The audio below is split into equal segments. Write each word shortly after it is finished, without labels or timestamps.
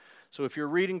So if you're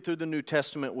reading through the New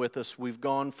Testament with us, we've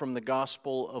gone from the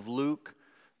Gospel of Luke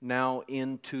now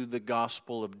into the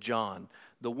Gospel of John.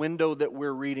 The window that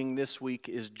we're reading this week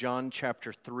is John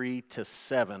chapter 3 to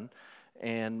 7.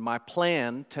 And my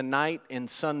plan tonight and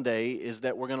Sunday is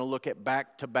that we're going to look at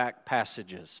back-to-back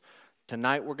passages.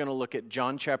 Tonight we're going to look at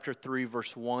John chapter 3,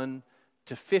 verse 1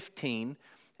 to 15.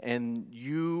 And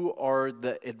you are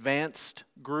the advanced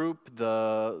group,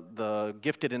 the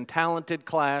gifted and talented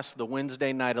class, the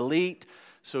Wednesday night elite.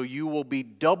 So you will be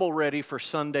double ready for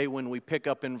Sunday when we pick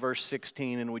up in verse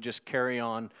 16 and we just carry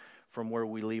on from where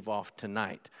we leave off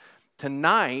tonight.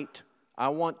 Tonight, I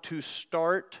want to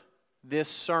start this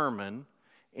sermon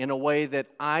in a way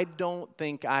that I don't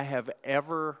think I have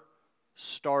ever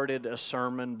started a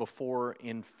sermon before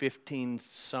in 15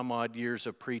 some odd years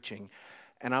of preaching.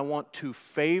 And I want to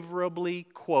favorably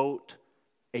quote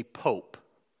a pope.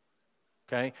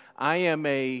 Okay? I am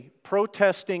a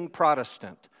protesting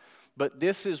Protestant, but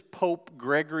this is Pope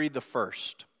Gregory the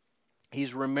First.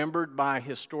 He's remembered by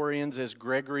historians as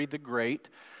Gregory the Great,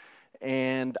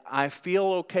 and I feel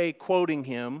okay quoting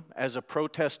him as a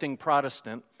protesting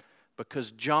Protestant because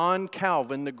John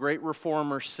Calvin, the great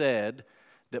reformer, said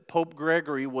that Pope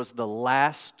Gregory was the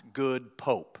last good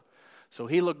pope. So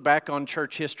he looked back on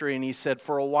church history and he said,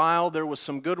 for a while there was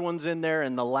some good ones in there,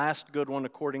 and the last good one,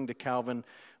 according to Calvin,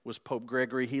 was Pope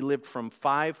Gregory. He lived from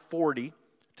 540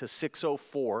 to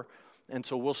 604. And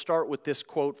so we'll start with this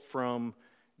quote from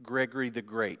Gregory the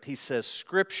Great. He says,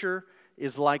 Scripture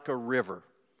is like a river.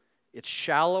 It's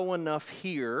shallow enough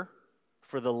here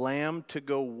for the lamb to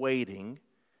go wading,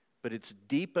 but it's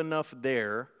deep enough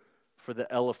there for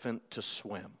the elephant to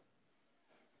swim.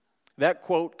 That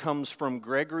quote comes from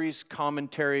Gregory's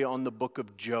commentary on the book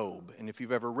of Job. And if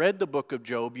you've ever read the book of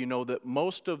Job, you know that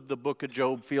most of the book of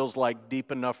Job feels like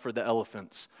deep enough for the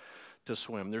elephants to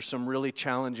swim. There's some really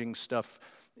challenging stuff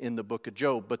in the book of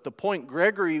Job. But the point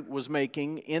Gregory was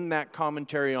making in that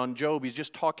commentary on Job, he's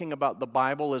just talking about the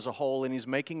Bible as a whole, and he's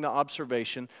making the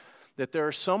observation that there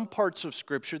are some parts of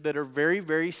Scripture that are very,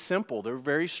 very simple. They're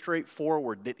very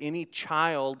straightforward, that any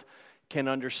child can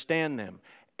understand them.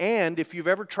 And if you've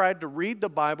ever tried to read the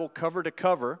Bible cover to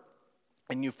cover,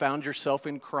 and you found yourself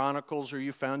in Chronicles, or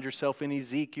you found yourself in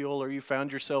Ezekiel, or you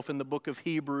found yourself in the book of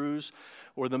Hebrews,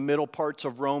 or the middle parts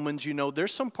of Romans, you know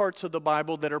there's some parts of the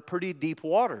Bible that are pretty deep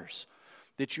waters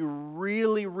that you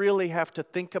really, really have to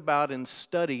think about and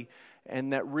study,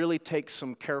 and that really takes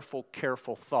some careful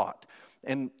thought.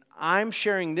 And I'm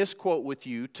sharing this quote with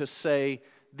you to say,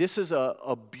 this is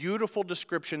a beautiful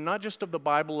description, not just of the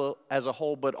Bible as a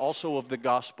whole, but also of the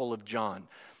Gospel of John.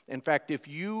 In fact, if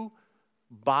you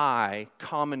buy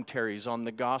commentaries on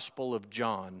the Gospel of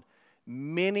John,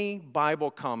 many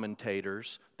Bible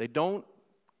commentators, they don't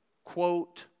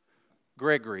quote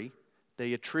Gregory.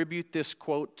 They attribute this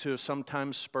quote to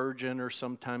sometimes Spurgeon or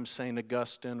sometimes St.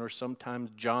 Augustine or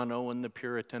sometimes John Owen the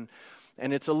Puritan.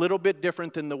 And it's a little bit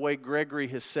different than the way Gregory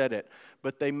has said it.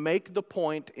 But they make the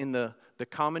point in the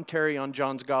commentary on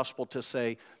John's gospel to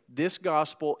say, this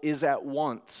gospel is at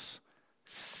once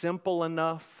simple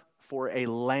enough for a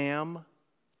lamb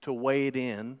to wade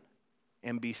in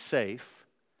and be safe,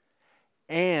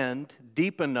 and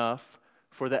deep enough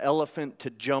for the elephant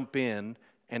to jump in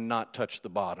and not touch the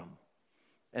bottom.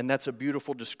 And that's a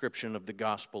beautiful description of the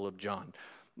Gospel of John.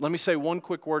 Let me say one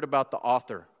quick word about the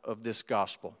author of this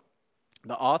gospel.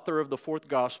 The author of the fourth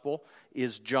gospel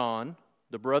is John,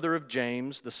 the brother of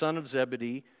James, the son of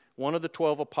Zebedee, one of the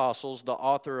 12 apostles, the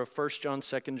author of 1 John,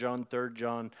 2 John, 3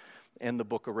 John, and the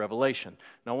book of Revelation.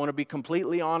 Now, I want to be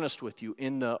completely honest with you.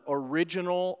 In the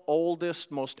original,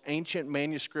 oldest, most ancient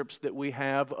manuscripts that we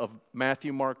have of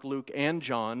Matthew, Mark, Luke, and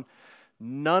John,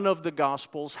 none of the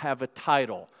Gospels have a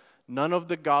title. None of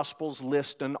the Gospels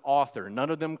list an author. None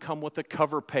of them come with a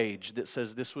cover page that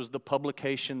says this was the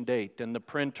publication date and the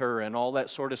printer and all that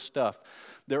sort of stuff.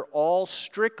 They're all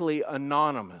strictly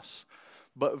anonymous.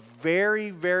 But very,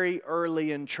 very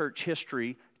early in church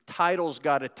history, titles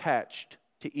got attached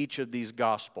to each of these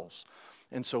Gospels.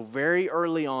 And so very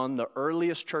early on, the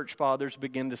earliest church fathers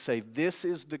begin to say, this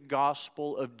is the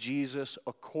gospel of Jesus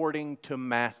according to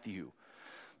Matthew.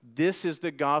 This is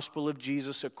the gospel of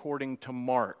Jesus according to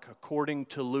Mark, according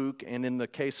to Luke, and in the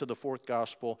case of the fourth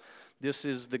gospel, this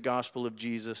is the gospel of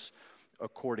Jesus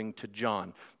according to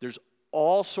John. There's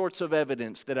all sorts of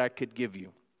evidence that I could give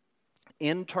you,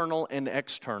 internal and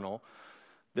external,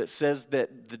 that says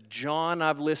that the John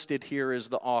I've listed here is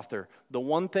the author. The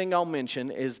one thing I'll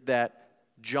mention is that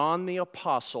John the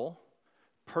Apostle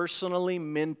personally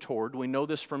mentored, we know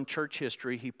this from church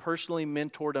history, he personally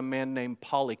mentored a man named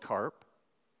Polycarp.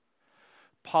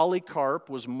 Polycarp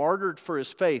was martyred for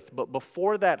his faith, but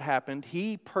before that happened,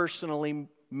 he personally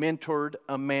mentored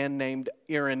a man named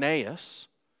Irenaeus.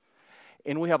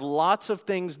 And we have lots of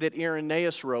things that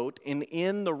Irenaeus wrote, and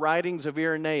in the writings of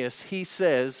Irenaeus, he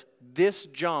says, this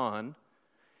John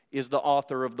is the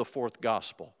author of the fourth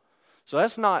gospel. So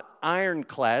that's not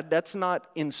ironclad, that's not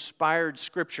inspired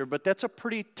scripture, but that's a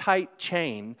pretty tight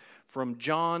chain from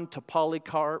John to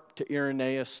Polycarp to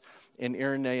Irenaeus, and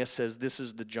Irenaeus says this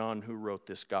is the John who wrote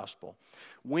this gospel.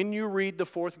 When you read the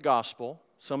fourth gospel,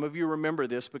 some of you remember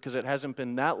this because it hasn't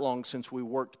been that long since we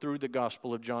worked through the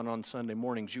Gospel of John on Sunday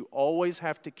mornings. You always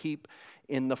have to keep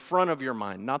in the front of your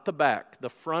mind, not the back, the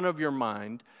front of your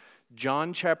mind,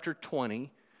 John chapter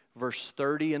 20, verse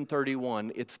 30 and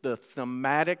 31. It's the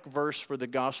thematic verse for the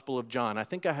Gospel of John. I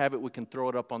think I have it. We can throw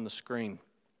it up on the screen.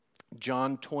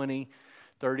 John 20,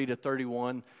 30 to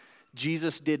 31.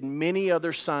 Jesus did many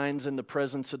other signs in the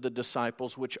presence of the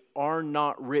disciples, which are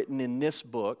not written in this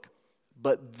book,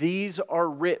 but these are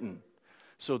written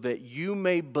so that you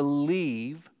may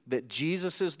believe that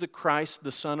Jesus is the Christ,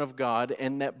 the Son of God,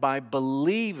 and that by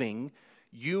believing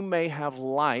you may have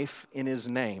life in His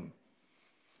name.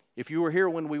 If you were here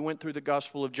when we went through the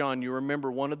Gospel of John, you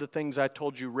remember one of the things I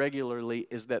told you regularly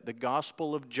is that the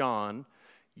Gospel of John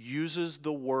uses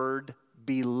the word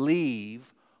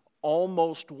believe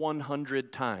almost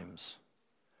 100 times,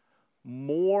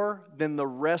 more than the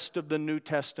rest of the New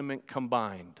Testament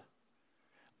combined.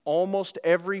 Almost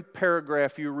every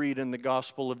paragraph you read in the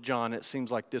Gospel of John, it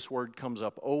seems like this word comes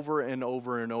up over and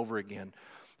over and over again.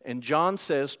 And John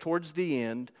says towards the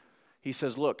end, he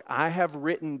says, look, I have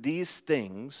written these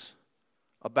things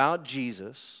about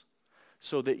Jesus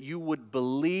so that you would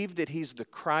believe that He's the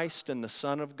Christ and the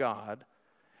Son of God.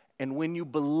 And when you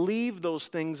believe those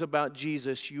things about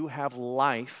Jesus, you have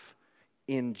life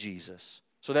in Jesus.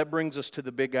 So that brings us to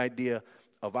the big idea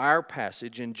of our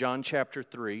passage in John chapter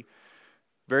 3.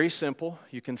 Very simple.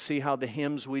 You can see how the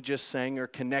hymns we just sang are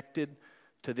connected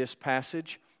to this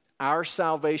passage. Our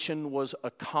salvation was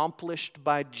accomplished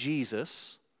by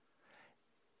Jesus.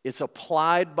 It's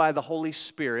applied by the Holy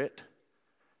Spirit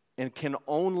and can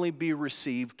only be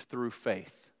received through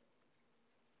faith.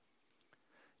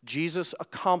 Jesus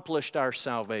accomplished our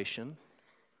salvation.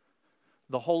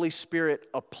 The Holy Spirit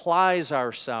applies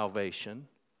our salvation,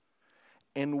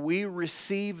 and we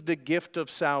receive the gift of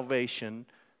salvation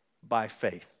by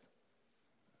faith.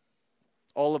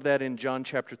 All of that in John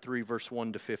chapter 3, verse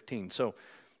 1 to 15. So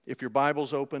if your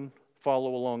Bible's open,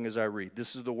 follow along as I read.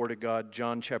 This is the Word of God,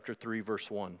 John chapter 3, verse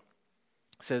 1. It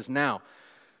says, now,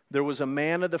 there was a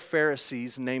man of the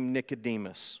Pharisees named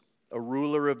Nicodemus, a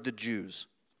ruler of the Jews.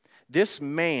 This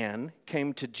man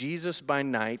came to Jesus by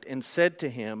night and said to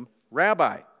him,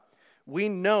 Rabbi, we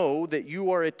know that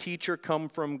you are a teacher come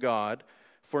from God,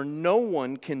 for no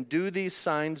one can do these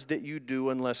signs that you do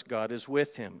unless God is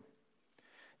with him.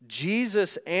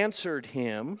 Jesus answered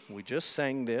him, we just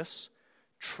sang this,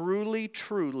 truly,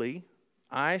 truly,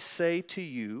 I say to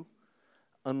you,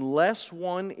 unless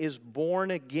one is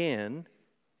born again,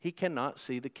 he cannot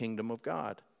see the kingdom of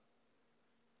God.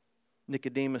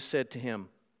 Nicodemus said to him,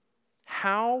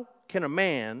 how can a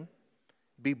man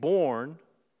be born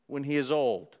when he is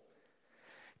old?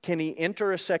 Can he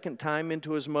enter a second time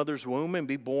into his mother's womb and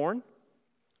be born?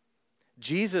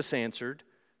 Jesus answered,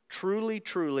 truly,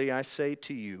 truly, I say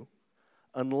to you,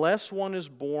 unless one is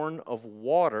born of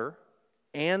water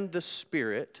and the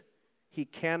Spirit, he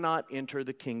cannot enter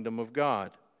the kingdom of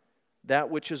God. That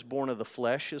which is born of the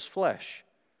flesh is flesh.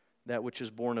 That which is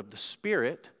born of the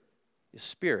Spirit is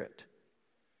spirit.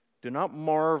 Do not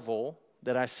marvel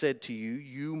that I said to you,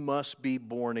 you must be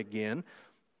born again.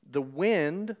 The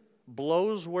wind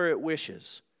blows where it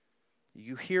wishes.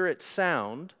 You hear its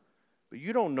sound, but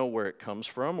you don't know where it comes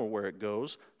from or where it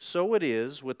goes. So it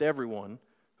is with everyone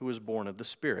who is born of the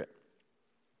Spirit.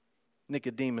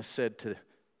 Nicodemus said to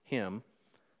him,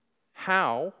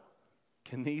 how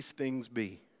can these things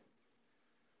be?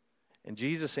 And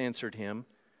Jesus answered him,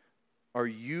 are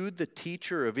you the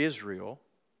teacher of Israel,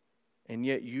 and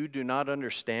yet you do not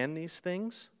understand these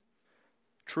things?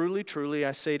 Truly, truly,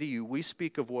 I say to you, we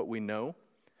speak of what we know.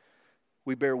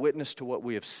 We bear witness to what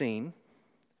we have seen,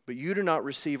 but you do not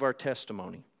receive our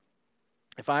testimony.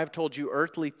 If I have told you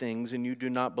earthly things and you do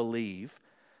not believe,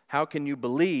 how can you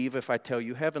believe if I tell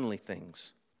you heavenly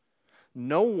things?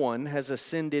 No one has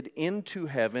ascended into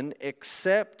heaven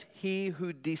except he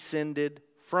who descended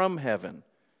from heaven,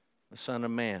 the Son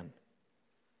of Man.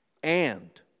 And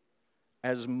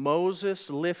as Moses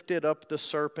lifted up the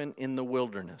serpent in the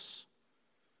wilderness,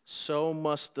 so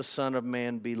must the Son of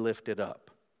Man be lifted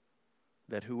up,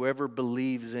 that whoever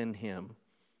believes in him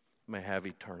may have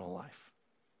eternal life.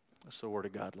 That's the Word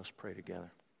of God. Let's pray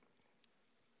together.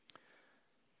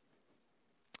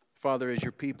 Father, as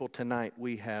your people tonight,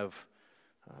 we have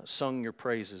sung your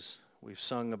praises. We've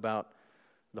sung about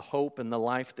the hope and the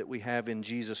life that we have in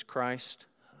Jesus Christ.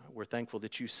 We're thankful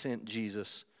that you sent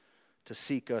Jesus to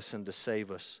seek us and to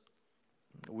save us.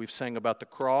 We've sang about the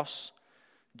cross,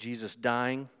 Jesus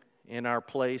dying in our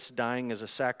place, dying as a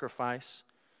sacrifice.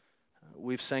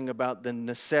 We've sang about the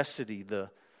necessity, the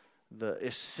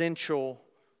essential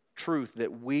truth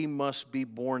that we must be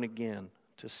born again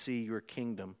to see your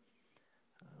kingdom.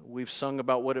 We've sung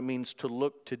about what it means to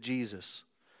look to Jesus,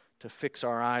 to fix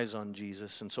our eyes on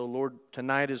Jesus. And so, Lord,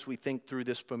 tonight as we think through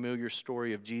this familiar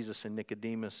story of Jesus and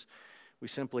Nicodemus, we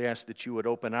simply ask that you would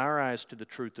open our eyes to the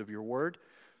truth of your word.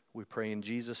 We pray in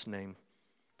Jesus' name,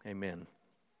 amen.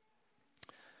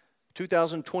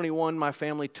 2021, my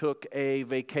family took a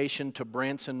vacation to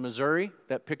Branson, Missouri.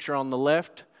 That picture on the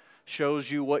left shows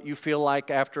you what you feel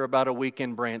like after about a week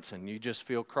in Branson. You just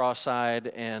feel cross-eyed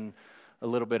and a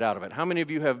little bit out of it. How many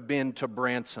of you have been to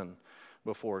Branson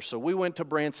before? So we went to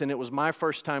Branson. It was my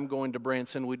first time going to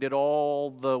Branson. We did all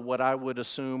the, what I would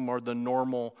assume are the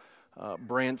normal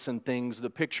Branson things. The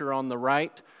picture on the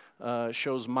right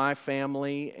shows my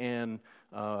family and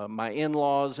my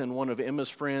in-laws and one of Emma's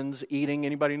friends eating.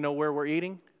 Anybody know where we're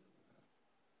eating?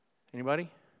 Anybody?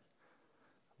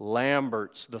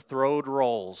 Lambert's, the Throwed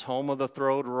Rolls, home of the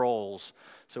Throwed Rolls.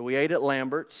 So we ate at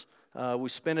Lambert's. We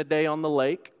spent a day on the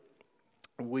lake.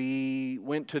 We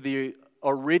went to the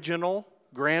original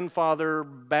grandfather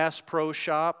Bass Pro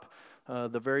shop,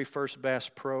 the very first Bass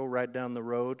Pro right down the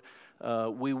road.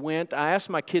 I asked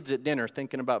my kids at dinner,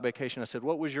 thinking about vacation, I said,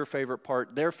 what was your favorite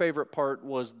part? Their favorite part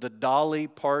was the Dolly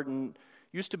Parton,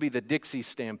 used to be the Dixie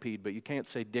Stampede, but you can't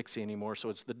say Dixie anymore,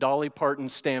 so it's the Dolly Parton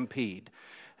Stampede.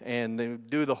 And they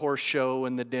do the horse show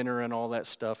and the dinner and all that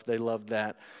stuff. They loved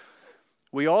that.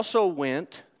 We also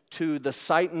went to the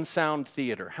Sight and Sound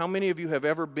Theater. How many of you have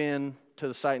ever been to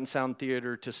the Sight and Sound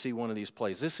Theater to see one of these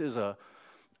plays? This is an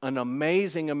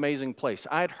amazing, amazing place.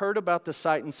 I had heard about the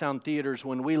Sight and Sound Theaters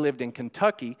when we lived in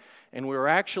Kentucky, and we were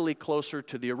actually closer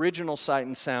to the original Sight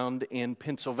and Sound in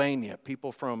Pennsylvania.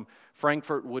 People from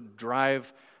Frankfort would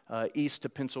drive east to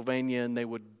Pennsylvania, and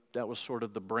that was sort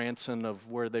of the Branson of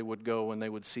where they would go when they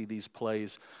would see these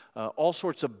plays. All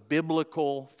sorts of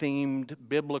biblical-themed,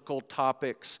 biblical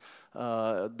topics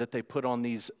that they put on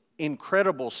these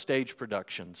incredible stage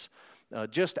productions.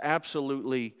 Just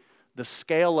absolutely, the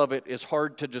scale of it is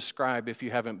hard to describe if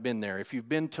you haven't been there. If you've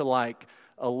been to like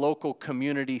a local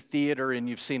community theater and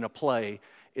you've seen a play,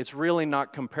 it's really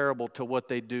not comparable to what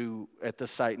they do at the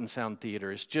Sight and Sound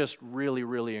Theater. It's just really,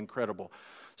 really incredible.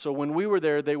 So when we were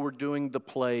there, they were doing the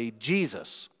play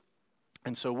Jesus.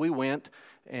 And so we went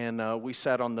and we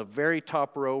sat on the very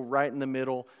top row, right in the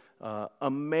middle.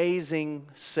 Amazing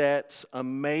sets,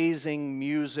 amazing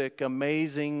music,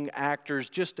 amazing actors,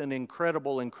 just an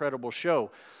incredible, incredible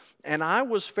show. And I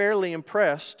was fairly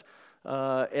impressed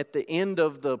at the end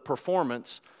of the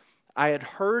performance. I had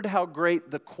heard how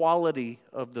great the quality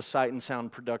of the Sight and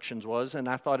Sound productions was, and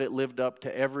I thought it lived up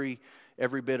to every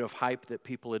bit of hype that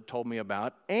people had told me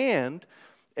about. And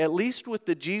at least with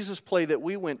the Jesus play that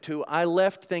we went to, I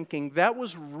left thinking that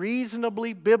was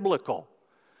reasonably biblical.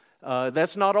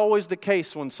 That's not always the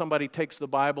case when somebody takes the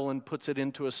Bible and puts it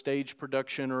into a stage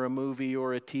production or a movie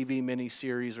or a TV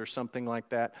miniseries or something like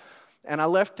that. And I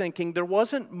left thinking there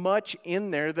wasn't much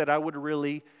in there that I would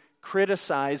really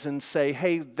criticize and say,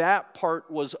 hey, that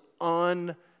part was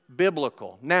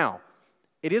unbiblical. Now,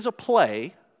 it is a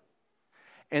play,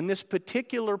 and this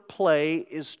particular play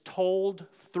is told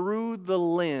through the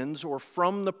lens or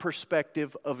from the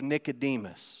perspective of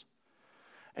Nicodemus.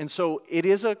 And so it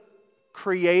is a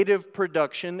creative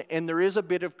production, and there is a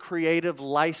bit of creative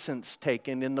license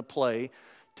taken in the play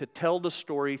to tell the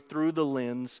story through the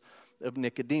lens of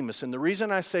Nicodemus. And the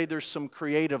reason I say there's some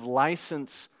creative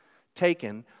license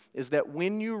taken is that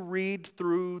when you read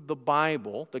through the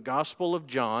Bible, the Gospel of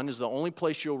John is the only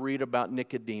place you'll read about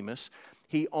Nicodemus.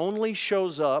 He only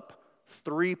shows up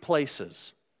 3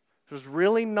 places. There's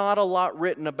really not a lot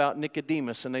written about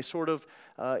Nicodemus, and they sort of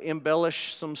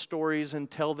embellish some stories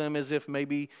and tell them as if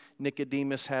maybe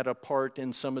Nicodemus had a part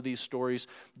in some of these stories.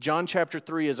 John chapter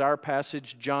 3 is our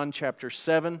passage. John chapter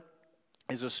 7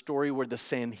 is a story where the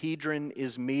Sanhedrin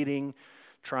is meeting,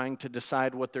 trying to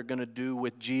decide what they're going to do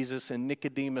with Jesus, and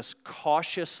Nicodemus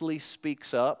cautiously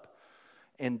speaks up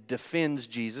and defends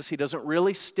Jesus. He doesn't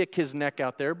really stick his neck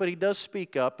out there, but he does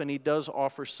speak up, and he does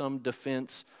offer some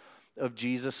defense of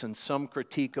Jesus and some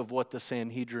critique of what the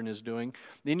Sanhedrin is doing.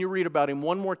 Then you read about him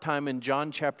one more time in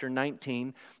John chapter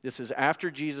 19. This is after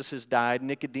Jesus has died.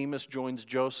 Nicodemus joins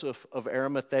Joseph of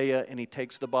Arimathea, and he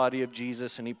takes the body of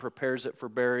Jesus and he prepares it for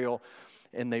burial,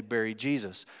 and they bury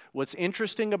Jesus. What's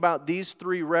interesting about these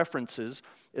three references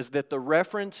is that the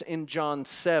reference in John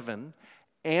 7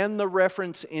 and the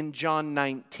reference in John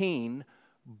 19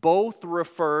 both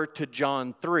refer to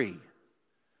John 3.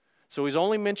 So he's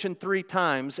only mentioned 3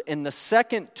 times, and the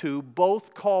second 2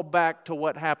 both call back to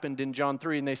what happened in John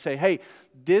 3, and they say, hey,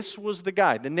 this was the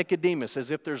guy, the Nicodemus,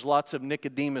 as if there's lots of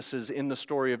Nicodemuses in the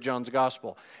story of John's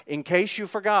gospel. In case you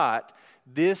forgot,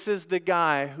 this is the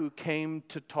guy who came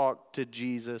to talk to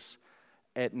Jesus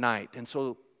at night. And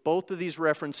so both of these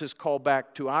references call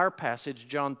back to our passage,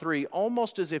 John 3,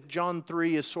 almost as if John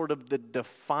 3 is sort of the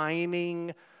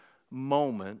defining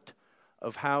moment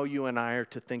of how you and I are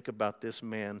to think about this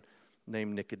man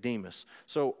named Nicodemus.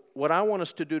 So what I want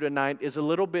us to do tonight is a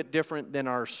little bit different than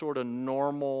our sort of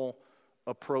normal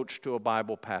approach to a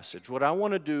Bible passage. What I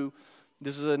want to do,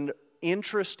 this is an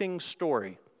interesting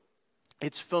story.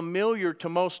 It's familiar to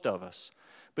most of us,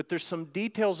 but there's some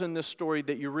details in this story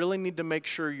that you really need to make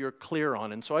sure you're clear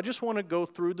on. And so I just want to go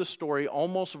through the story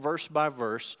almost verse by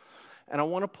verse, and I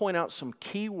want to point out some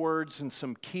key words and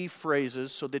some key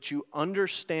phrases so that you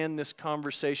understand this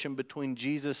conversation between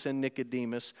Jesus and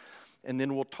Nicodemus, and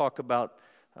then we'll talk about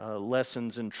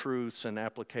lessons and truths and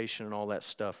application and all that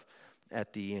stuff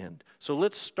at the end. So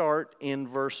let's start in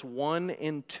verse 1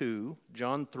 and 2,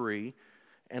 John 3,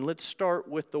 and let's start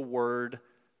with the word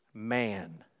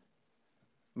man.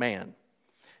 Man.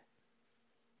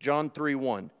 John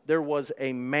 3:1. There was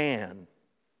a man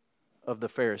of the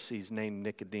Pharisees named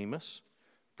Nicodemus.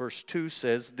 Verse 2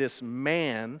 says, this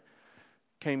man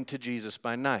came to Jesus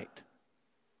by night.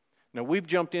 Now we've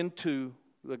jumped into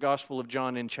the Gospel of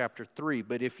John in chapter 3,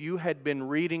 but if you had been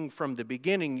reading from the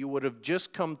beginning, you would have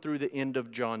just come through the end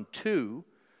of John 2.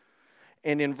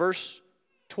 And in verse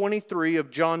 23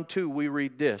 of John 2, we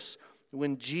read this.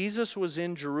 When Jesus was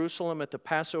in Jerusalem at the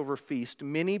Passover feast,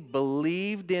 many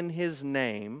believed in his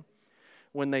name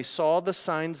when they saw the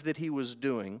signs that he was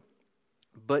doing.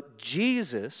 But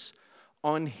Jesus,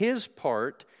 on his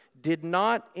part, did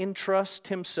not entrust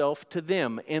himself to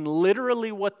them. And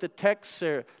literally what the text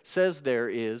says there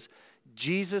is,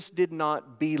 Jesus did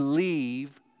not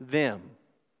believe them.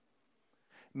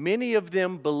 Many of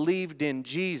them believed in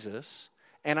Jesus,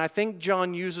 and I think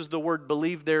John uses the word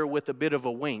believe there with a bit of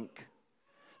a wink.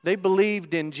 They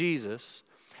believed in Jesus.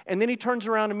 And then he turns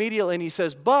around immediately and he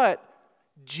says, but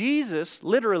Jesus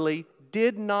literally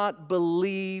did not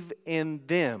believe in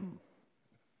them.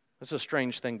 That's a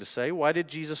strange thing to say. Why did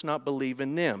Jesus not believe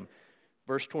in them?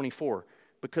 Verse 24,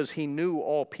 because he knew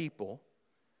all people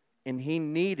and he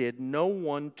needed no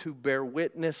one to bear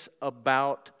witness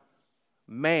about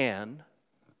man,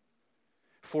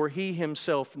 for he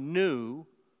himself knew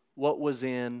what was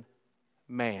in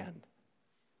man.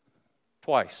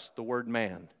 Twice, the word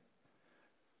man.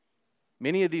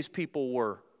 Many of these people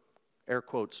were, air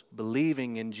quotes,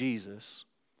 believing in Jesus.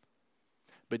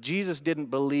 But Jesus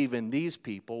didn't believe in these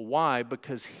people. Why?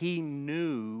 Because he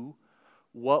knew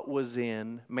what was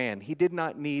in man. He did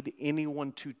not need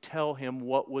anyone to tell him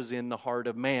what was in the heart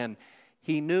of man.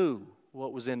 He knew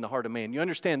what was in the heart of man. You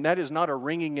understand, that is not a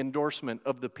ringing endorsement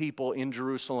of the people in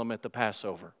Jerusalem at the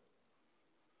Passover.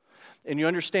 And you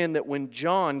understand that when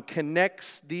John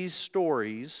connects these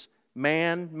stories,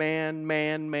 man, man,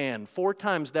 man, man, 4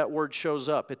 times that word shows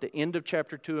up at the end of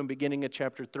chapter 2 and beginning of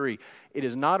chapter 3. It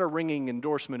is not a ringing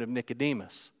endorsement of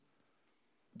Nicodemus.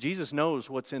 Jesus knows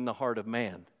what's in the heart of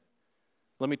man.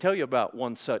 Let me tell you about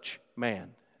one such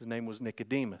man. His name was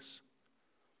Nicodemus.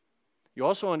 You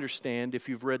also understand, if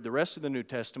you've read the rest of the New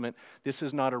Testament, this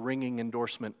is not a ringing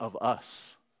endorsement of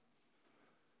us.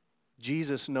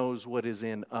 Jesus knows what is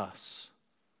in us.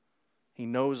 He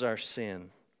knows our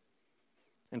sin.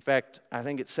 In fact, I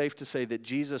think it's safe to say that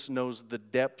Jesus knows the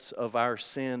depths of our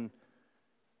sin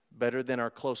better than our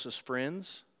closest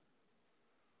friends,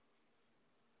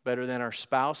 better than our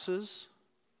spouses,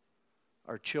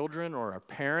 our children, or our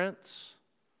parents,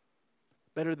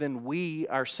 better than we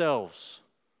ourselves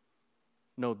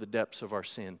know the depths of our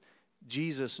sin.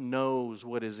 Jesus knows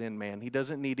what is in man. He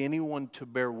doesn't need anyone to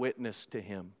bear witness to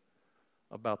him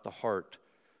about the heart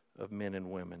of men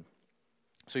and women.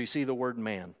 So you see the word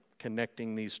man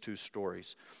connecting these two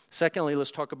stories. Secondly,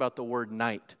 let's talk about the word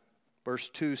night. Verse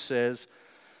 2 says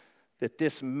that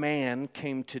this man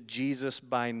came to Jesus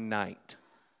by night.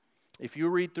 If you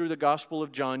read through the Gospel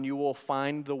of John, you will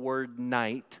find the word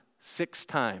night 6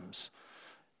 times.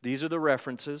 These are the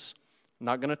references. I'm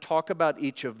not going to talk about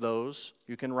each of those.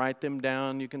 You can write them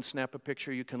down. You can snap a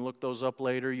picture. You can look those up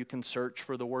later. You can search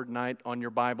for the word night on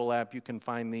your Bible app. You can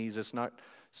find these. It's not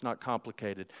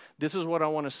complicated. This is what I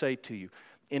want to say to you.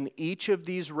 In each of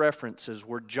these references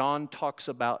where John talks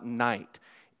about night,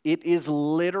 it is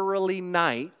literally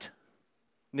night.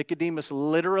 Nicodemus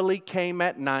literally came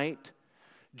at night.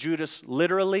 Judas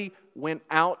literally went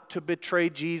out to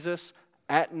betray Jesus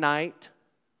at night.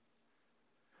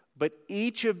 But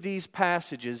each of these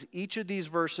passages, each of these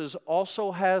verses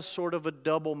also has sort of a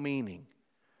double meaning,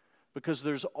 because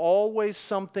there's always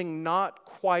something not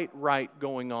quite right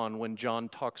going on when John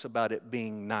talks about it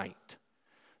being night.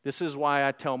 This is why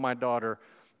I tell my daughter,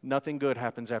 nothing good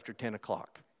happens after 10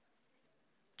 o'clock.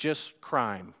 Just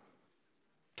crime,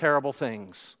 terrible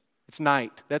things. It's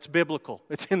night. That's biblical.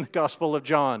 It's in the Gospel of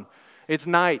John. It's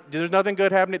night. There's nothing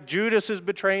good happening. Judas is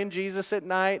betraying Jesus at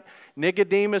night.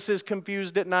 Nicodemus is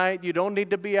confused at night. You don't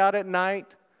need to be out at night.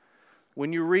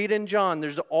 When you read in John,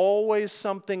 there's always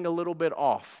something a little bit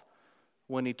off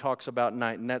when he talks about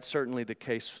night, and that's certainly the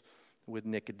case with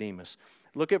Nicodemus.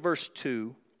 Look at verse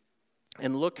 2,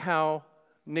 and look how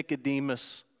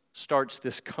Nicodemus starts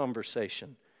this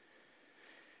conversation.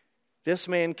 This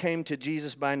man came to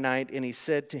Jesus by night, and he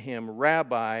said to him,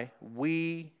 Rabbi,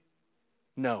 we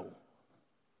know.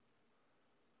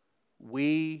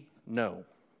 We know.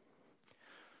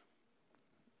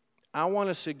 I want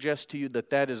to suggest to you that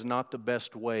that is not the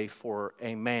best way for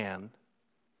a man,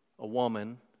 a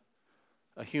woman,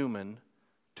 a human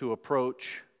to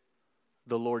approach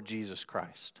the Lord Jesus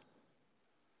Christ.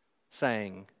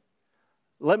 Saying,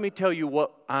 let me tell you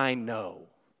what I know.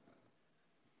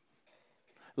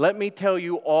 Let me tell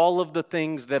you all of the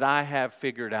things that I have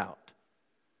figured out.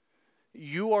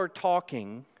 You are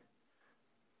talking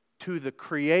to the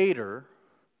creator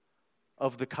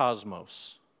of the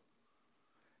cosmos.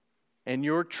 And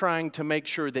you're trying to make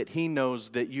sure that he knows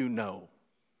that you know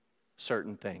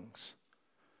certain things.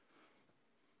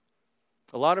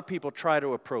 A lot of people try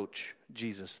to approach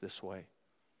Jesus this way.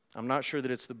 I'm not sure that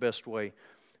it's the best way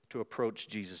to approach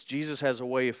Jesus. Jesus has a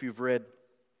way, if you've read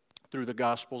through the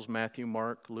Gospels, Matthew,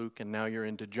 Mark, Luke, and now you're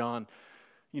into John,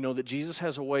 you know that Jesus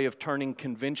has a way of turning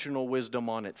conventional wisdom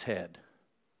on its head.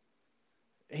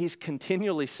 He's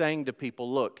continually saying to people,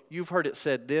 look, you've heard it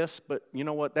said this, but you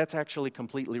know what? That's actually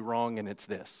completely wrong, and it's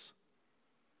this.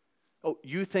 Oh,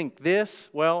 you think this?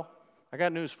 Well, I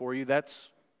got news for you. That's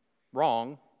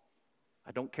wrong.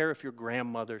 I don't care if your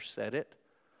grandmother said it.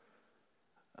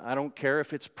 I don't care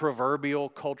if it's proverbial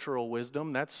cultural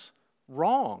wisdom. That's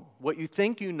wrong. What you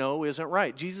think you know isn't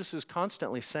right. Jesus is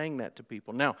constantly saying that to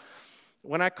people. Now,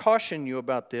 when I caution you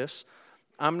about this,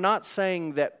 I'm not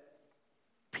saying that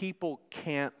people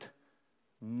can't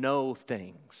know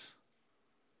things.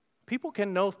 People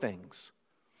can know things.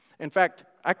 In fact,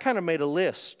 I kind of made a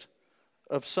list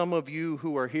of some of you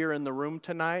who are here in the room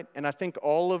tonight, and I think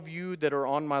all of you that are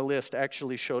on my list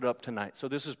actually showed up tonight. So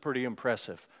this is pretty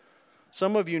impressive.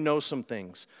 Some of you know some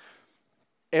things.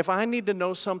 If I need to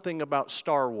know something about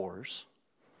Star Wars,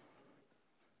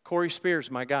 Corey Spears,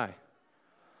 my guy.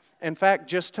 In fact,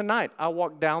 just tonight, I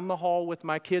walked down the hall with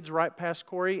my kids right past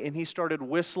Corey, and he started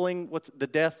whistling, what's the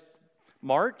Death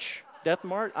March?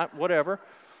 Whatever.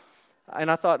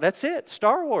 And I thought, that's it,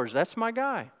 Star Wars, that's my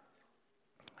guy.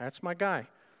 That's my guy.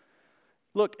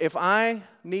 Look, if I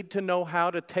need to know how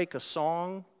to take a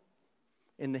song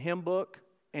in the hymn book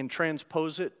and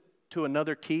transpose it to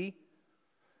another key,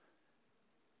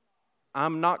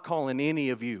 I'm not calling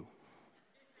any of you.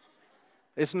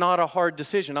 It's not a hard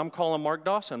decision. I'm calling Mark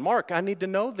Dawson. Mark, I need to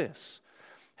know this.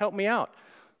 Help me out.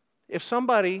 If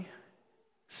somebody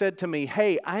said to me,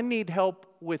 hey, I need help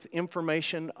with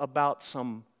information about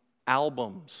some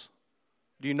albums,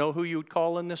 do you know who you would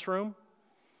call in this room?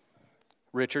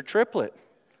 Richard Triplett.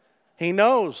 He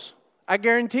knows. I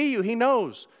guarantee you, he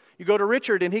knows. You go to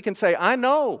Richard and he can say, I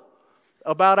know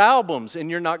about albums,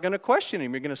 and you're not going to question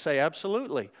him. You're going to say,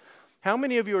 absolutely. How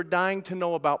many of you are dying to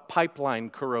know about pipeline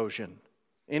corrosion?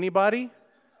 Anybody?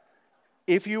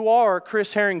 If you are,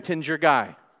 Chris Harrington's your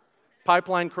guy.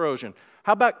 Pipeline corrosion.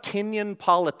 How about Kenyan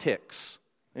politics?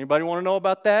 Anybody want to know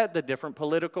about that? The different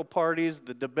political parties,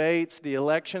 the debates, the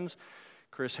elections.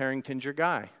 Chris Harrington's your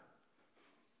guy.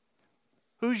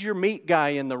 Who's your meat guy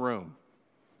in the room?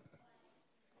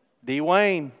 D.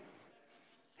 Wayne.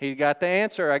 He got the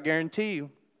answer, I guarantee you.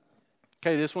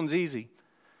 Okay, this one's easy.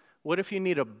 What if you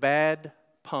need a bad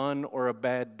pun or a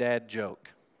bad dad joke?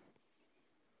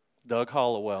 Doug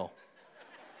Hollowell.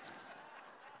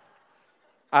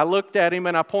 I looked at him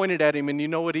and I pointed at him, and you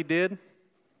know what he did?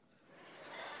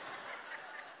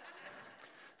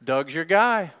 Doug's your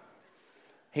guy.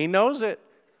 He knows it.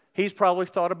 He's probably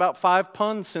thought about 5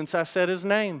 puns since I said his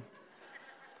name.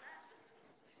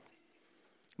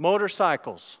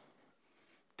 Motorcycles.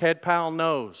 Ted Powell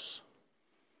knows.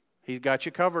 He's got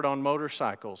you covered on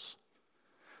motorcycles.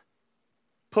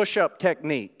 Push-up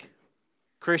technique.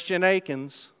 Christian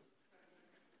Akins.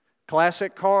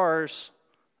 Classic Cars.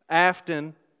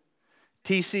 Afton.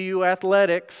 TCU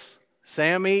Athletics.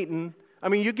 Sam Eaton. I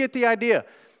mean, you get the idea.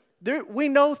 We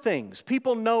know things.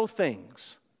 People know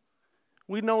things.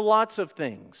 We know lots of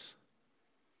things.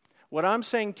 What I'm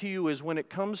saying to you is when it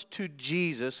comes to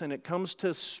Jesus and it comes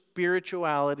to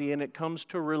spirituality and it comes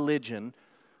to religion,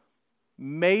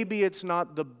 maybe it's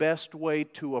not the best way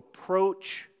to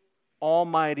approach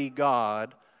Almighty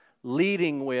God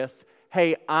leading with,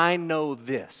 hey, I know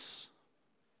this.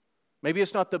 Maybe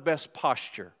it's not the best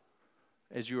posture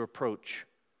as you approach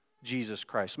Jesus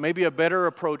Christ. Maybe a better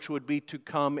approach would be to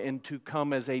come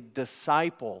as a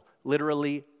disciple,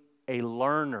 literally a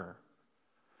learner,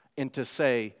 and to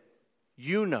say,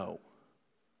 you know,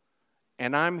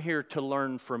 and I'm here to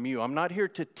learn from you. I'm not here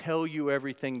to tell you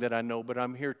everything that I know, but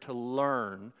I'm here to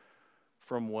learn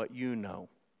from what you know.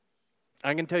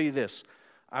 I can tell you this.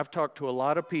 I've talked to a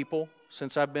lot of people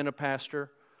since I've been a pastor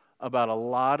about a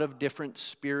lot of different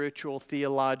spiritual,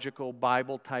 theological,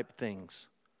 Bible-type things.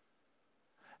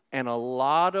 And a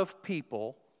lot of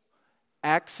people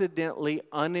accidentally,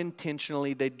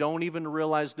 unintentionally, they don't even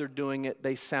realize they're doing it,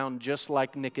 they sound just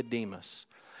like Nicodemus.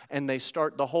 And they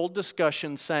start the whole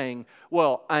discussion saying,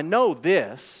 well, I know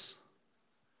this.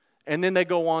 And then they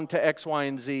go on to X, Y,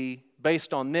 and Z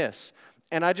based on this.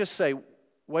 And I just say,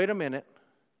 wait a minute.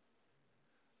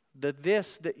 The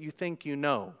this that you think you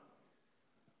know,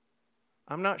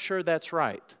 I'm not sure that's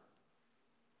right.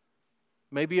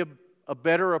 Maybe a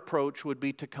better approach would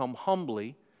be to come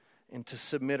humbly and to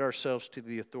submit ourselves to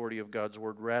the authority of God's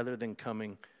Word rather than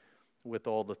coming with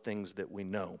all the things that we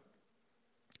know.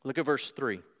 Look at verse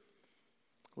 3.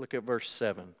 Look at verse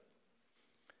 7.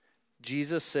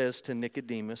 Jesus says to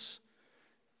Nicodemus,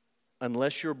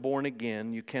 unless you're born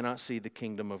again, you cannot see the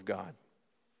kingdom of God.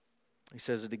 He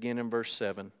says it again in verse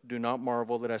 7. Do not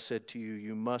marvel that I said to you,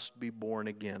 you must be born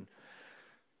again.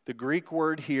 The Greek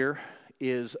word here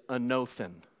is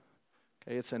anothen.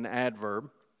 Okay, it's an adverb.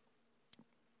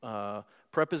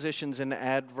 Prepositions and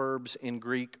adverbs in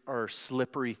Greek are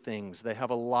slippery things. They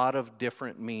have a lot of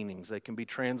different meanings. They can be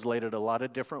translated a lot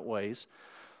of different ways.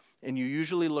 And you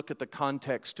usually look at the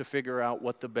context to figure out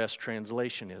what the best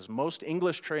translation is. Most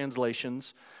English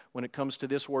translations, when it comes to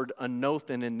this word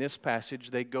anothen in this passage,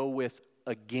 they go with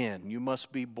again. You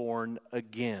must be born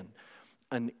again.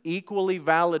 An equally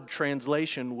valid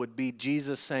translation would be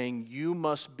Jesus saying, you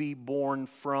must be born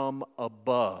from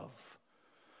above.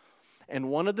 And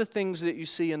one of the things that you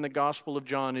see in the Gospel of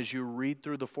John as you read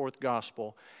through the fourth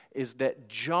Gospel is that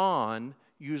John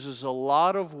uses a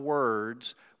lot of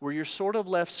words where you're sort of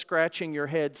left scratching your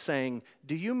head saying,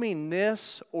 do you mean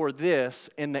this or this?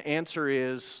 And the answer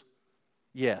is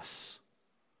yes.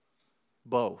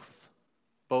 Both.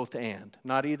 Both and.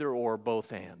 Not either or,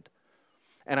 both and.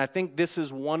 And I think this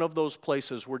is one of those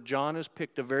places where John has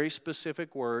picked a very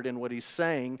specific word, and what he's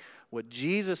saying, what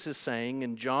Jesus is saying,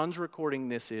 and John's recording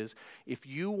this is, if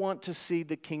you want to see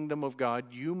the kingdom of God,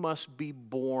 you must be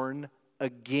born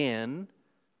again,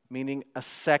 meaning a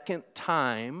second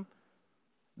time.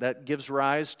 That gives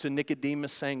rise to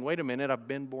Nicodemus saying, wait a minute, I've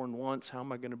been born once, how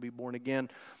am I going to be born again?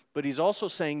 But he's also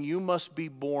saying you must be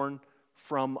born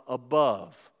from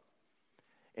above.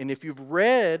 And if you've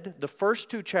read the first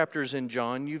 2 chapters in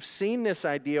John, you've seen this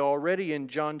idea already in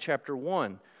John chapter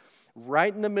 1.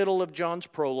 Right in the middle of John's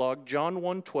prologue, John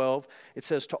 1:12, it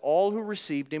says, to all who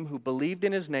received him, who believed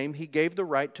in his name, he gave the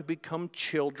right to become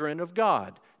children of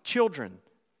God. Children.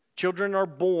 Children are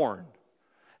born.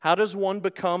 How does one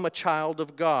become a child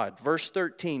of God? Verse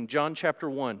 13, John chapter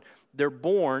 1. They're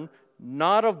born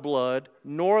not of blood,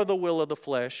 nor of the will of the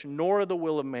flesh, nor of the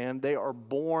will of man. They are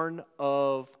born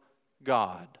of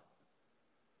God.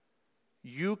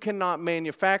 You cannot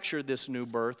manufacture this new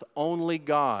birth. Only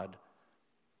God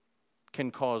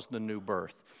can cause the new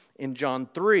birth. In John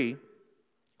 3,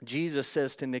 Jesus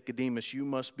says to Nicodemus, you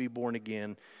must be born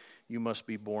again. You must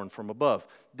be born from above.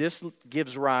 This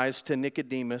gives rise to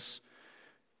Nicodemus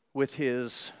with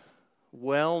his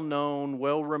well-known,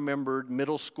 well-remembered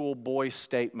middle school boy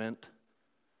statement,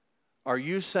 are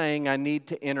you saying I need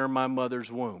to enter my mother's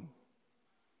womb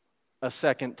a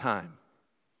second time?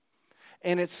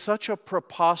 And it's such a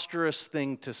preposterous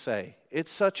thing to say.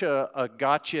 It's such a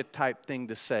gotcha type thing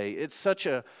to say. It's such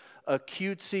a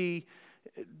cutesy.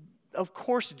 Of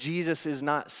course, Jesus is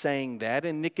not saying that,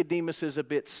 and Nicodemus is a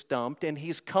bit stumped, and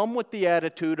he's come with the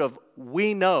attitude of,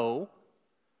 we know,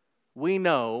 We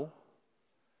know.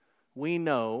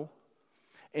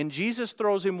 And Jesus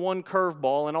throws him one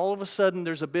curveball, and all of a sudden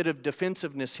there's a bit of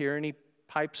defensiveness here, and he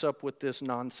pipes up with this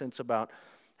nonsense about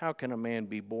how can a man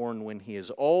be born when he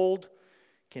is old?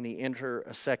 Can he enter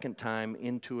a second time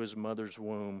into his mother's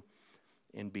womb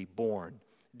and be born?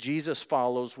 Jesus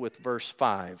follows with verse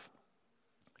 5.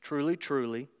 Truly,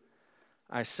 truly,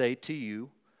 I say to you,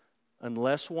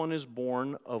 unless one is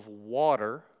born of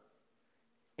water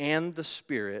and the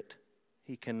Spirit,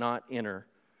 he cannot enter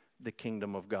the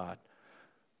kingdom of God.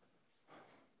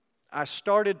 I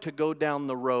started to go down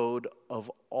the road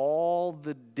of all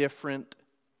the different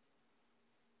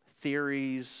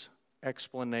theories,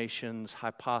 explanations,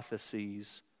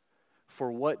 hypotheses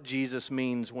for what Jesus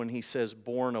means when he says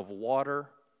born of water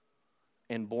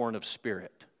and born of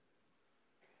Spirit.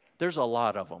 There's a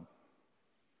lot of them.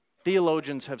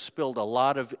 Theologians have spilled a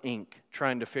lot of ink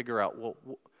trying to figure out, well,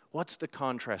 what's the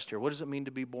contrast here? What does it mean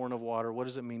to be born of water? What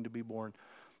does it mean to be born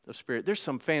of Spirit? There's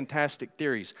some fantastic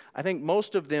theories. I think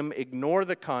most of them ignore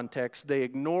the context. They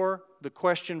ignore the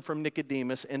question from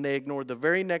Nicodemus, and they ignore the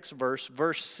very next verse,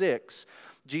 verse 6.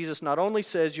 Jesus not only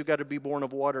says you've got to be born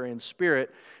of water and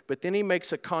Spirit, but then he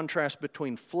makes a contrast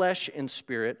between flesh and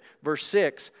spirit. Verse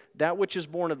 6, that which is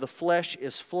born of the flesh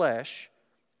is flesh,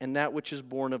 and that which is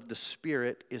born of the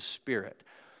Spirit is spirit.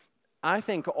 I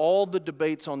think all the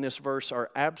debates on this verse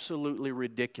are absolutely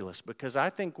ridiculous, because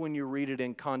I think when you read it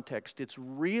in context, it's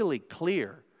really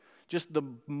clear. Just the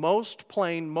most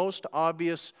plain, most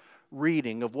obvious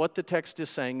reading of what the text is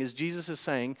saying is Jesus is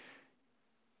saying,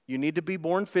 you need to be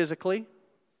born physically,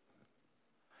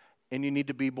 and you need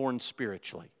to be born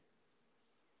spiritually.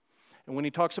 And when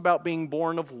he talks about being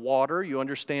born of water, you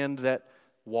understand that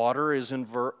water is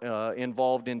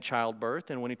involved in childbirth.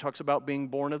 And when he talks about being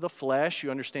born of the flesh, you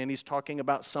understand he's talking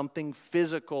about something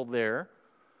physical there.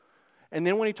 And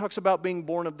then when he talks about being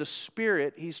born of the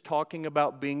Spirit, he's talking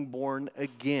about being born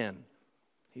again.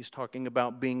 He's talking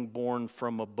about being born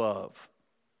from above.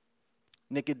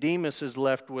 Nicodemus is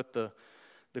left with the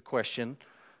question,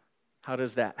 how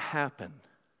does that happen?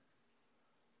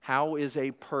 How is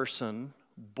a person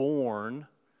born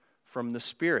from the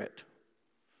Spirit?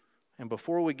 And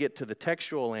before we get to the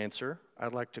textual answer,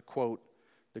 I'd like to quote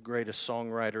the greatest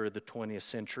songwriter of the 20th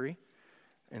century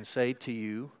and say to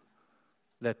you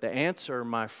that the answer,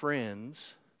 my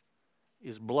friends,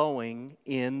 is blowing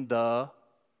in the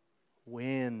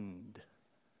wind.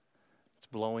 It's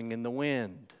blowing in the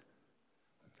wind.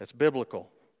 That's biblical,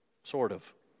 sort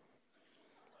of.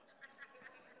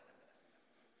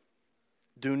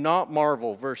 Do not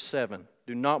marvel, verse 7.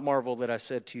 Do not marvel that I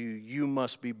said to you, you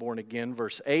must be born again.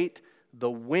 Verse 8,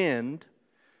 the wind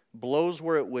blows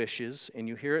where it wishes, and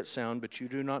you hear its sound, but you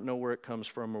do not know where it comes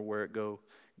from or where it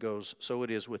goes. So it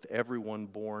is with everyone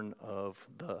born of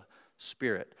the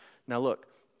Spirit. Now look,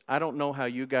 I don't know how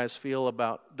you guys feel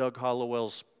about Doug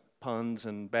Hollowell's puns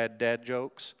and bad dad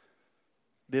jokes.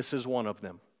 This is one of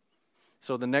them.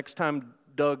 So the next time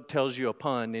Doug tells you a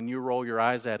pun and you roll your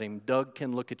eyes at him, Doug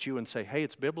can look at you and say, hey,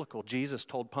 it's biblical. Jesus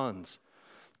told puns.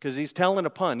 Because he's telling a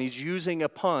pun. He's using a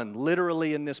pun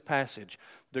literally in this passage.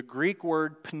 The Greek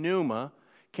word pneuma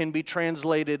can be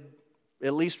translated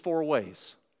at least 4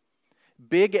 ways.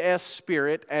 Big S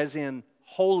Spirit, as in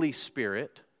Holy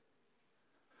Spirit.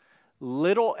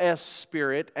 Little s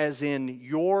Spirit, as in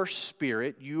your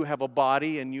spirit. You have a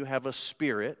body and you have a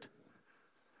spirit.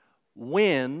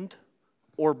 Wind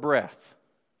or breath.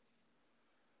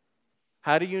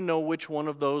 How do you know which one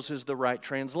of those is the right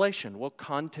translation? Well,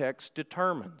 context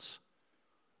determines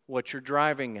what you're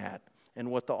driving at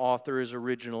and what the author is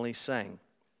originally saying.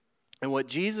 And what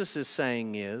Jesus is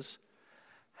saying is,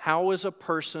 how is a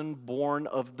person born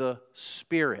of the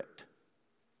Spirit,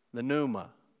 the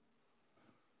pneuma?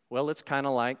 Well, it's kind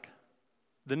of like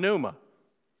the pneuma,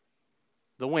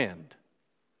 the wind.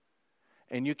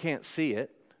 And you can't see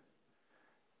it,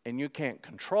 and you can't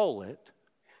control it,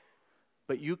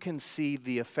 but you can see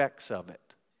the effects of it.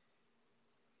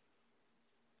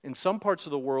 In some parts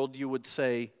of the world, you would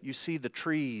say, you see the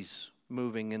trees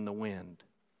moving in the wind.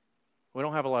 We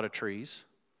don't have a lot of trees.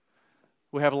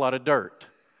 We have a lot of dirt.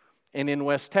 And in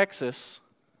West Texas,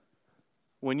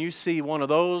 when you see one of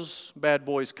those bad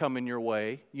boys coming your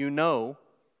way, you know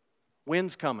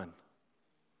wind's coming.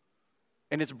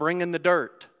 And it's bringing the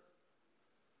dirt.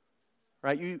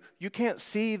 Right? You can't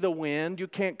see the wind, you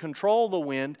can't control the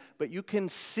wind, but you can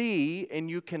see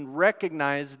and you can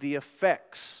recognize the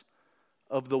effects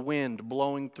of the wind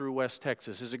blowing through West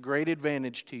Texas. It's a great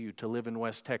advantage to you to live in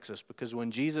West Texas, because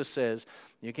when Jesus says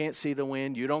you can't see the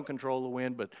wind, you don't control the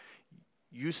wind, but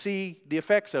you see the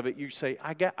effects of it, you say,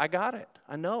 I got it.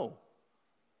 I know.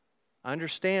 I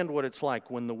understand what it's like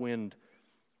when the wind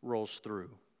rolls through.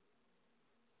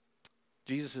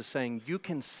 Jesus is saying, you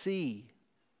can see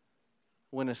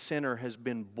when a sinner has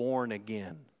been born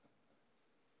again,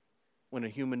 when a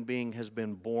human being has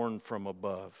been born from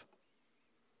above.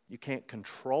 You can't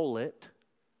control it.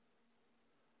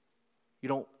 You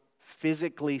don't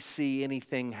physically see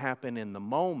anything happen in the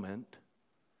moment,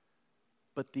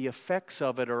 but the effects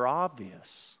of it are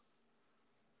obvious.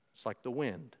 It's like the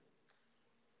wind.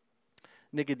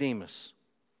 Nicodemus,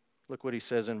 look what he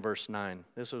says in verse 9.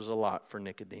 This was a lot for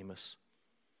Nicodemus.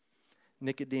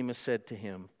 Nicodemus said to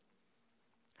him,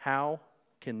 "How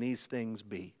can these things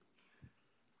be?"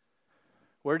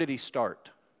 Where did he start?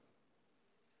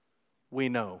 We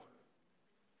know.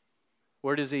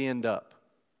 Where does he end up?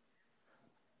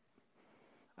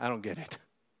 I don't get it.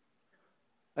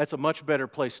 That's a much better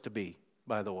place to be,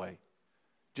 by the way.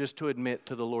 Just to admit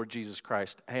to the Lord Jesus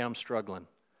Christ, hey, I'm struggling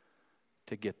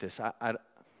to get this. I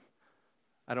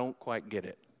don't quite get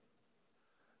it.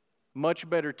 Much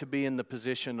better to be in the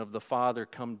position of the Father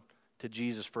come to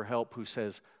Jesus for help who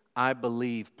says, I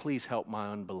believe, please help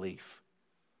my unbelief,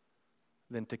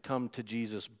 than to come to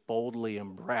Jesus boldly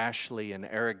and brashly and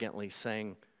arrogantly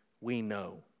saying, we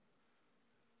know.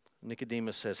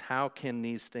 Nicodemus says, how can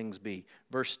these things be?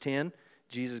 Verse 10,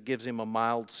 Jesus gives him a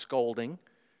mild scolding.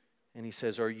 And he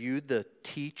says, are you the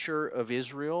teacher of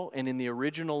Israel? And in the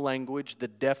original language, the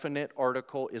definite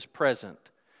article is present.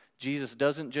 Jesus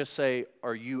doesn't just say,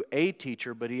 are you a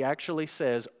teacher? But he actually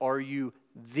says, are you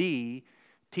the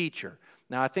teacher?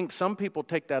 Now, I think some people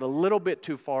take that a little bit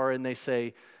too far and they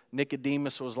say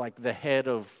Nicodemus was like the head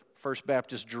of First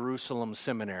Baptist Jerusalem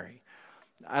Seminary.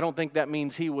 I don't think that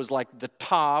means he was like the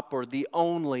top or the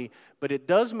only, but it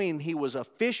does mean he was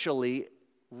officially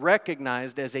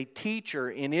recognized as a teacher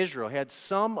in Israel. He had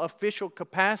some official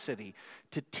capacity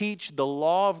to teach the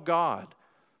law of God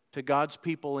to God's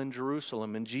people in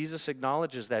Jerusalem. And Jesus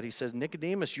acknowledges that. He says,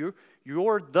 Nicodemus, you're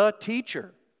the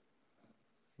teacher.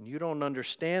 And you don't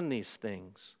understand these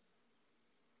things.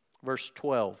 Verse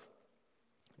 12,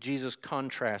 Jesus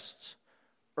contrasts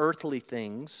earthly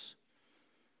things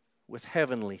with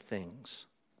heavenly things.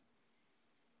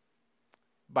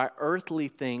 By earthly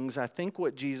things, I think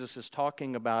what Jesus is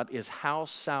talking about is how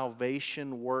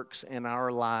salvation works in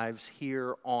our lives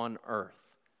here on earth.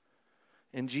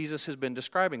 And Jesus has been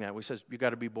describing that. He says, you got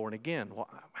to be born again. Well,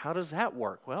 how does that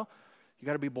work? Well, you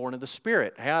got to be born of the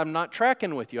Spirit. Hey, I'm not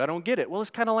tracking with you. I don't get it. Well, it's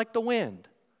kind of like the wind.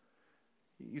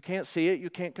 You can't see it, you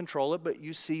can't control it, but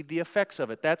you see the effects of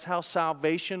it. That's how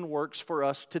salvation works for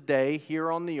us today,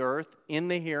 here on the earth, in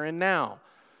the here and now.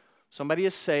 Somebody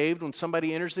is saved. When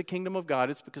somebody enters the kingdom of God,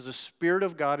 it's because the Spirit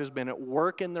of God has been at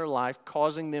work in their life,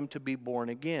 causing them to be born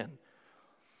again.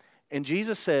 And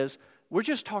Jesus says, we're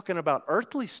just talking about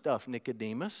earthly stuff,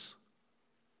 Nicodemus.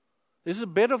 This is a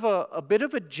bit of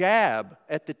a jab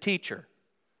at the teacher.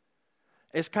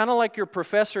 It's kind of like your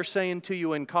professor saying to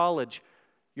you in college,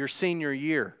 your senior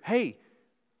year, hey,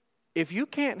 if you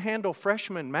can't handle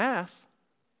freshman math,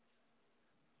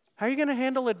 how are you going to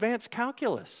handle advanced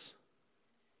calculus?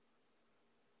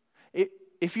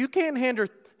 If you can't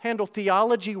handle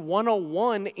Theology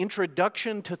 101,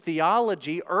 Introduction to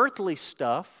Theology, earthly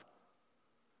stuff,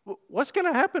 what's going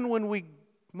to happen when we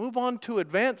move on to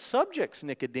advanced subjects,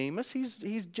 Nicodemus?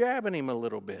 He's jabbing him a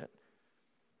little bit.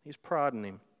 He's prodding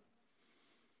him.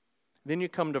 Then you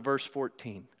come to verse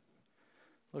 14.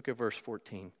 Look at verse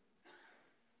 14.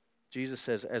 Jesus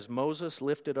says, as Moses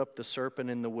lifted up the serpent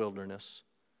in the wilderness,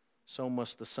 so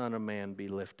must the Son of Man be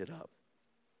lifted up.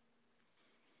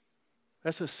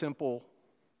 That's a simple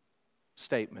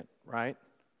statement, right?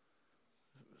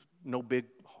 No big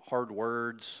hard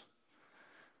words.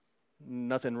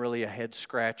 Nothing really a head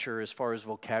scratcher as far as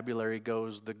vocabulary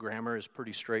goes. The grammar is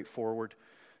pretty straightforward.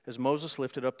 As Moses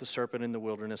lifted up the serpent in the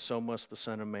wilderness, so must the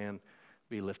Son of Man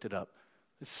be lifted up.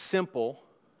 It's simple.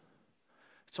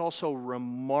 It's also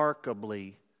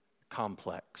remarkably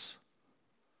complex.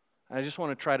 I just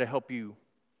want to try to help you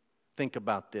think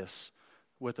about this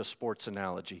with a sports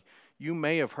analogy. You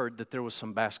may have heard that there was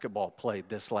some basketball played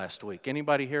this last week.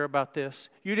 Anybody hear about this?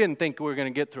 You didn't think we were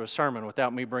going to get through a sermon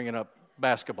without me bringing up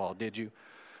basketball, did you?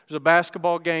 There's a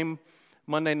basketball game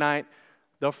Monday night.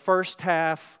 The first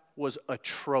half was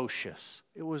atrocious.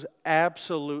 It was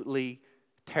absolutely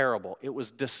terrible. It was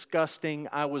disgusting.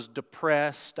 I was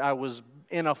depressed. I was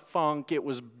in a funk. It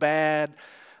was bad.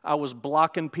 I was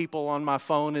blocking people on my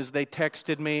phone as they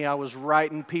texted me. I was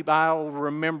writing people. I'll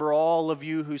remember all of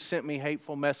you who sent me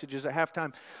hateful messages at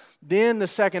halftime. Then the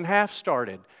second half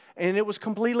started, and it was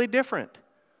completely different.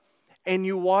 And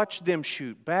you watch them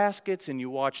shoot baskets, and you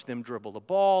watch them dribble the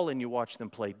ball, and you watch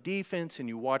them play defense, and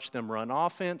you watch them run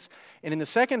offense. And in the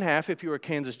second half, if you were a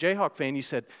Kansas Jayhawk fan, you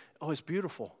said, oh, it's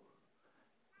beautiful.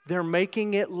 They're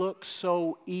making it look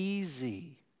so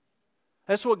easy.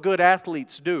 That's what good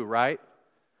athletes do, right?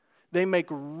 They make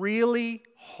really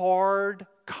hard,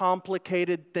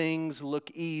 complicated things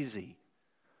look easy.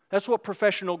 That's what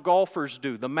professional golfers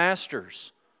do. The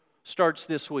Masters starts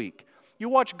this week. You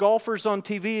watch golfers on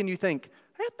TV and you think,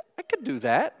 I could do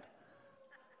that.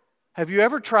 Have you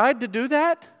ever tried to do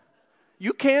that?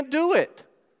 You can't do it.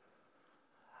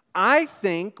 I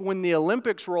think when the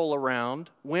Olympics roll around,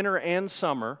 winter and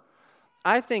summer,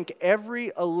 I think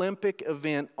every Olympic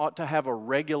event ought to have a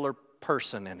regular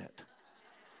person in it.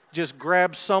 Just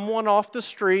grab someone off the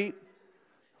street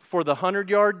for the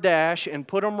 100-yard dash and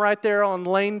put them right there on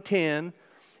lane 10.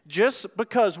 Just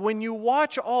because when you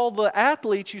watch all the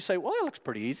athletes, you say, well, that looks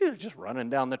pretty easy. They're just running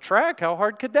down the track. How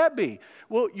hard could that be?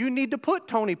 Well, you need to put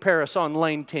Tony Paris on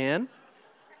lane 10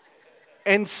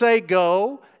 and say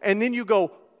go. And then you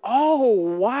go,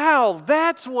 oh, wow,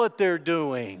 that's what they're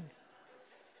doing.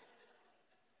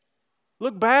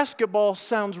 Look, basketball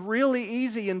sounds really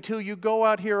easy until you go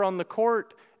out here on the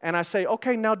court and I say,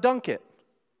 okay, now dunk it.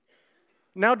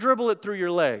 Now dribble it through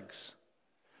your legs.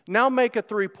 Now make a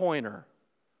three-pointer.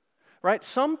 Right?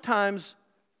 Sometimes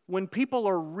when people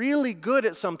are really good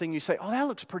at something, you say, oh, that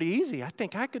looks pretty easy. I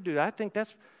think I could do that. I think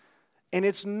that's... And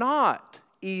it's not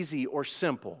easy or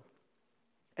simple.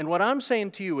 And what I'm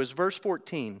saying to you is verse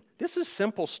 14. This is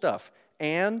simple stuff.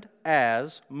 And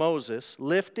as Moses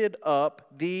lifted up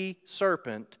the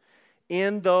serpent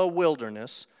in the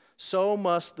wilderness, so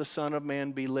must the Son of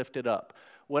Man be lifted up.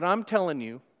 What I'm telling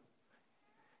you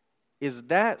is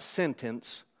that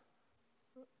sentence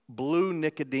blew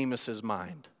Nicodemus's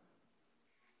mind.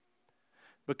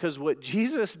 Because what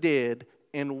Jesus did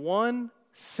in one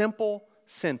simple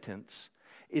sentence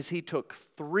is he took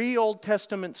 3 Old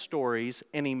Testament stories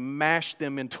and he mashed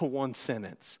them into one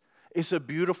sentence. It's a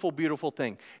beautiful, beautiful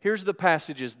thing. Here's the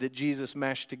passages that Jesus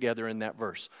mashed together in that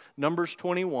verse. Numbers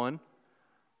 21,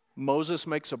 Moses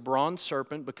makes a bronze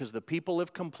serpent because the people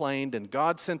have complained and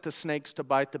God sent the snakes to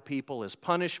bite the people as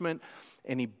punishment.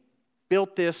 And he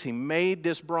built this, he made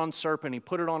this bronze serpent, he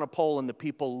put it on a pole, and the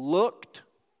people looked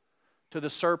to the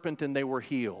serpent and they were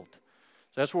healed.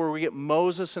 So that's where we get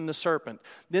Moses and the serpent.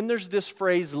 Then there's this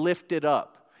phrase, lifted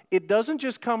up. It doesn't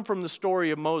just come from the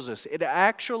story of Moses. It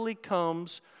actually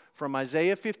comes from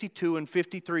Isaiah 52 and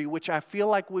 53, which I feel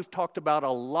like we've talked about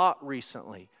a lot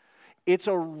recently. It's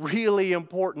a really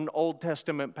important Old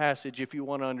Testament passage if you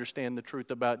want to understand the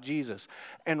truth about Jesus.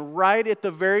 And right at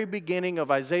the very beginning of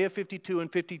Isaiah 52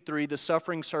 and 53, the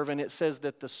suffering servant, it says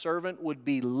that the servant would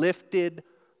be lifted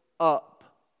up.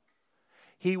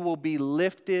 He will be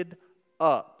lifted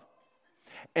up.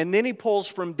 And then he pulls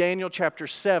from Daniel chapter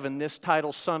 7 this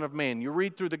title, Son of Man. You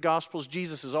read through the Gospels,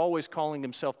 Jesus is always calling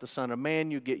himself the Son of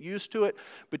Man. You get used to it,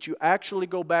 but you actually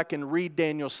go back and read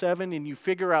Daniel 7 and you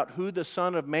figure out who the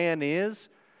Son of Man is.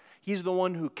 He's the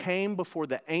one who came before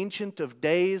the Ancient of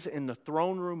Days in the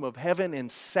throne room of heaven and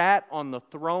sat on the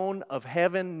throne of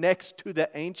heaven next to the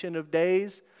Ancient of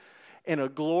Days in a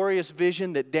glorious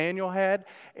vision that Daniel had.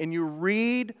 And you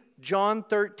read John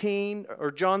 13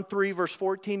 or John 3 verse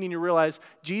 14 and you realize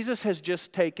Jesus has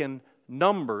just taken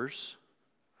Numbers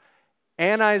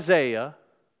and Isaiah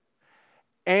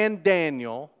and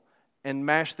Daniel and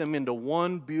mashed them into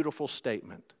one beautiful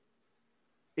statement.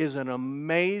 Is an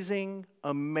amazing,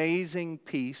 amazing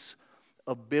piece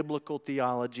of biblical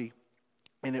theology,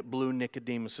 and it blew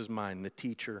Nicodemus's mind, the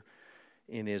teacher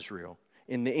in Israel.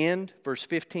 In the end, verse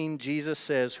 15, Jesus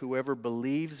says, whoever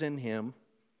believes in him,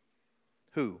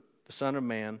 who? The Son of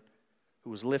Man,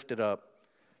 who was lifted up,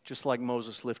 just like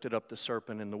Moses lifted up the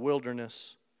serpent in the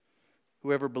wilderness.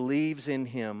 Whoever believes in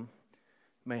him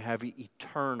may have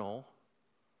eternal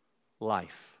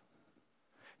life.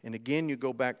 And again, you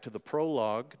go back to the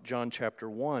prologue, John chapter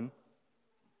 1.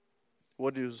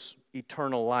 What is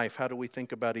eternal life? How do we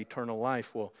think about eternal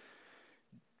life? Well,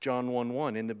 John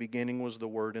 1:1, in the beginning was the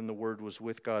Word, and the Word was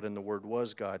with God, and the Word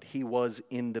was God. He was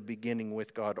in the beginning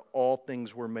with God. All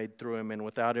things were made through him, and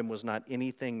without him was not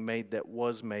anything made that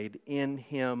was made. In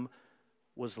him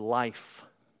was life.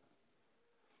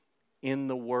 In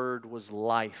the Word was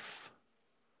life,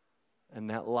 and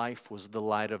that life was the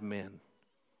light of men.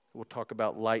 We'll talk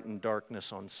about light and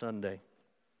darkness on Sunday.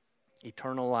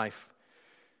 Eternal life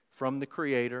from the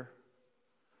Creator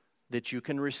that you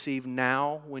can receive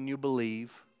now when you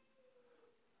believe,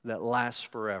 that lasts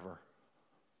forever.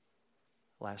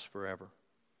 Lasts forever.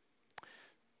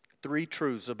 Three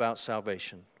truths about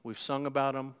salvation. We've sung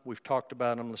about them. We've talked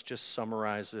about them. Let's just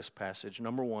summarize this passage.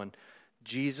 Number one,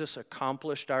 Jesus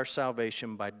accomplished our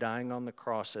salvation by dying on the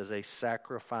cross as a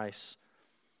sacrifice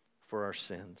for our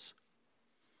sins.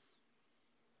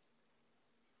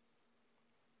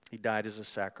 He died as a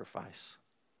sacrifice.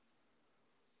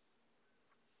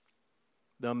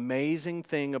 The amazing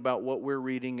thing about what we're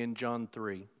reading in John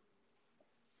 3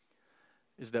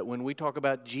 is that when we talk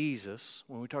about Jesus,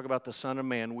 when we talk about the Son of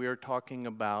Man, we are talking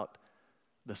about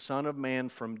the Son of Man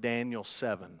from Daniel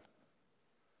 7.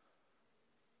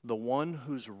 The one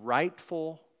whose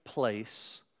rightful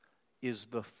place is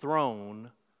the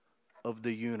throne of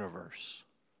the universe.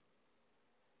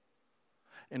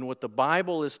 And what the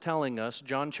Bible is telling us,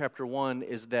 John chapter 1,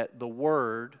 is that the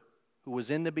Word, who was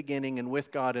in the beginning and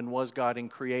with God and was God and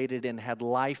created and had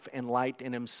life and light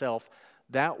in Himself,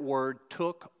 that Word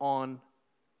took on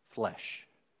flesh.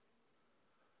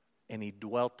 And He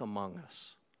dwelt among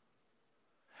us.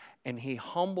 And He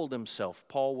humbled Himself,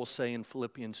 Paul will say in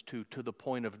Philippians 2, to the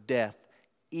point of death,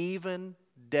 even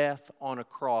death on a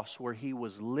cross where He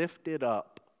was lifted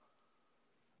up,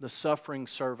 the suffering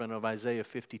servant of Isaiah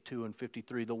 52 and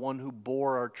 53, the one who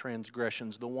bore our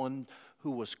transgressions, the one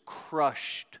who was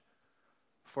crushed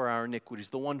for our iniquities,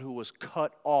 the one who was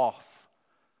cut off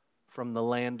from the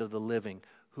land of the living,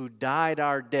 who died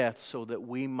our death so that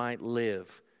we might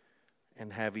live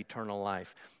and have eternal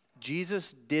life.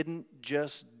 Jesus didn't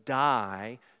just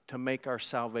die to make our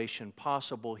salvation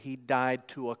possible. He died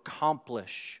to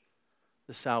accomplish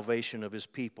the salvation of His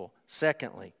people.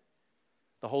 Secondly,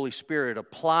 the Holy Spirit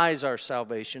applies our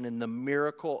salvation in the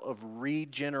miracle of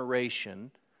regeneration,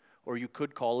 or you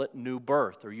could call it new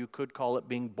birth, or you could call it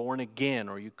being born again,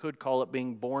 or you could call it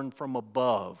being born from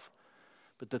above.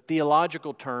 But the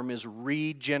theological term is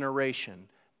regeneration,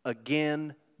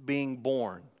 again being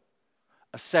born,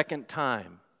 a second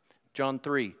time. John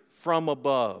 3, from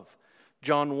above.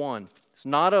 John 1, it's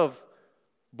not of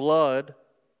blood,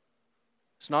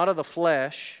 it's not of the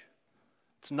flesh,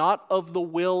 it's not of the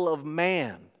will of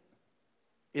man,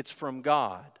 it's from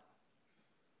God.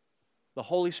 The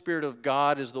Holy Spirit of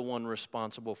God is the one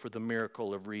responsible for the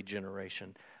miracle of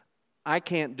regeneration. I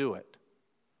can't do it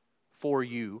for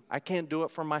you. I can't do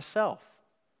it for myself.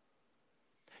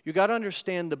 You got to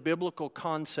understand the biblical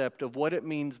concept of what it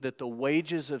means that the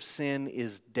wages of sin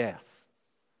is death.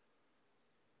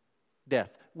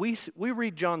 Death. We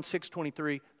read John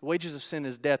 6:23, the wages of sin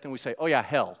is death, and we say, oh yeah,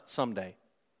 hell someday.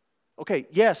 Okay,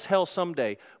 yes, hell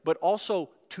someday, but also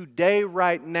today,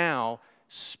 right now,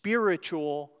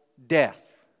 spiritual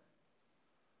death.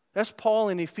 That's Paul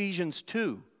in Ephesians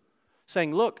 2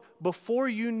 saying, look, before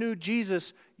you knew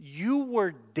Jesus, you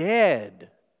were dead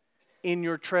in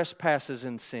your trespasses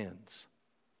and sins.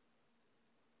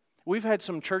 We've had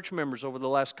some church members over the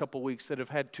last couple weeks that have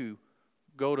had to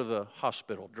go to the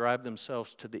hospital, drive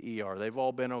themselves to the ER. They've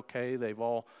all been okay. They've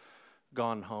all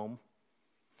gone home.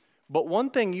 But one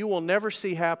thing you will never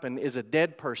see happen is a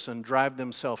dead person drive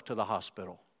themselves to the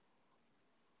hospital.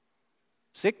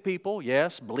 Sick people,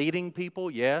 yes. Bleeding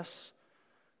people, yes.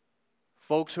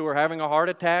 Folks who are having a heart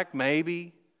attack,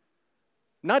 maybe.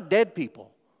 Not dead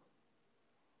people.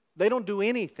 They don't do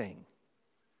anything.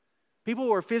 People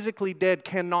who are physically dead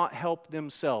cannot help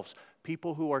themselves.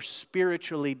 People who are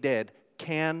spiritually dead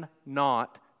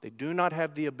cannot, they do not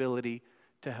have the ability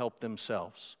to help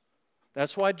themselves.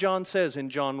 That's why John says in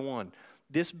John 1,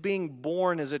 this being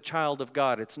born as a child of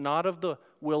God, it's not of the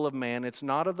will of man, it's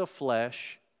not of the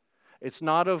flesh, it's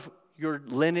not of your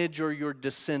lineage or your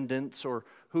descendants or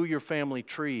who your family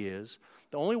tree is.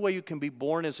 The only way you can be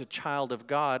born as a child of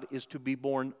God is to be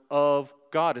born of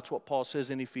God. It's what Paul says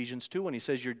in Ephesians 2 when he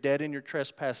says you're dead in your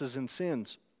trespasses and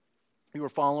sins. You are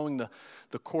following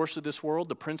the course of this world,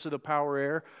 the prince of the power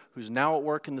air, who's now at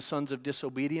work in the sons of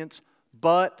disobedience,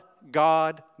 but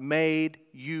God made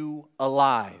you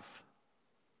alive.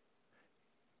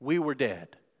 We were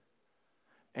dead,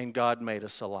 and God made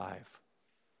us alive.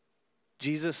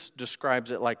 Jesus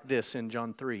describes it like this in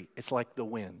John 3. It's like the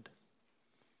wind.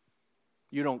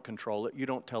 You don't control it. You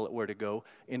don't tell it where to go.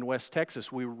 In West Texas,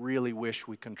 we really wish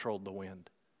we controlled the wind.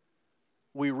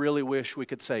 We really wish we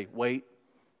could say, wait,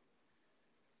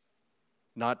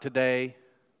 not today,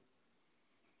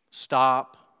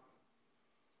 stop,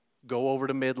 go over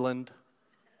to Midland.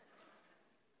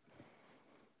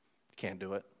 Can't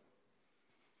do it.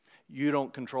 You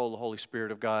don't control the Holy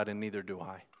Spirit of God, and neither do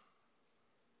I.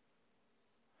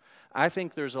 I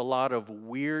think there's a lot of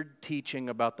weird teaching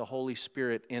about the Holy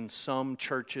Spirit in some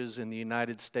churches in the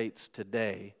United States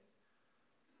today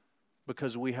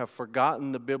because we have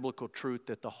forgotten the biblical truth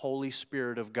that the Holy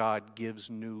Spirit of God gives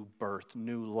new birth,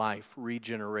 new life,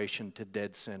 regeneration to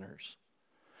dead sinners.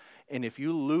 And if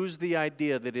you lose the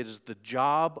idea that it is the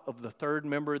job of the third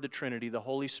member of the Trinity, the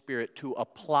Holy Spirit, to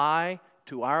apply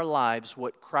to our lives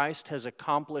what Christ has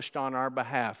accomplished on our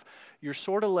behalf, you're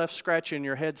sort of left scratching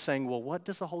your head saying, well, what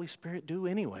does the Holy Spirit do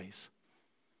anyways?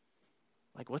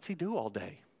 Like, what's He do all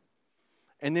day?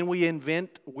 And then we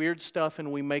invent weird stuff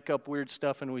and we make up weird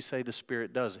stuff and we say the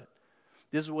Spirit does it.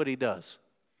 This is what He does.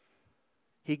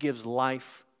 He gives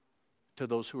life to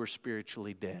those who are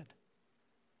spiritually dead.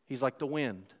 He's like the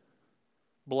wind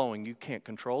blowing. You can't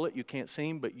control it, you can't see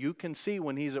Him, but you can see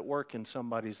when He's at work in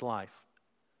somebody's life.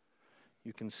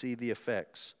 You can see the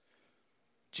effects.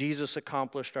 Jesus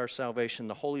accomplished our salvation.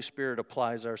 The Holy Spirit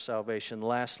applies our salvation.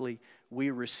 Lastly,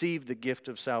 we receive the gift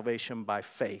of salvation by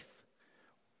faith.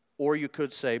 Or you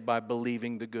could say by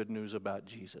believing the good news about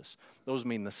Jesus. Those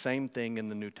mean the same thing in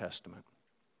the New Testament.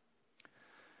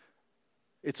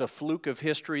 It's a fluke of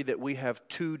history that we have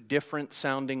two different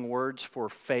sounding words for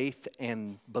faith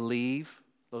and believe.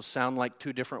 Those sound like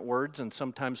two different words, and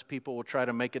sometimes people will try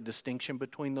to make a distinction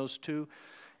between those two.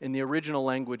 In the original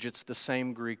language, it's the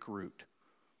same Greek root.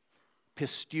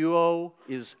 Pisteuo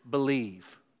is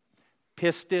believe.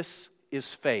 Pistis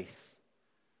is faith.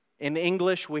 In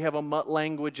English, we have a mutt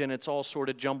language, and it's all sort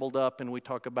of jumbled up, and we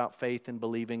talk about faith and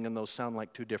believing, and those sound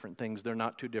like two different things. They're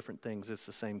not two different things. It's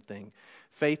the same thing.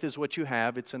 Faith is what you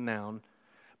have. It's a noun.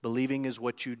 Believing is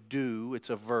what you do. It's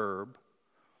a verb.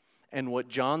 And what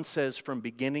John says from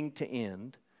beginning to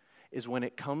end is when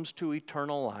it comes to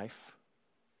eternal life,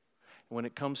 when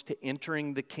it comes to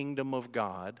entering the kingdom of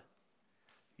God,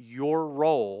 your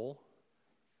role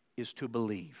is to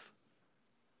believe.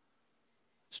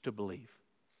 It's to believe.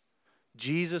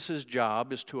 Jesus'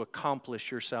 job is to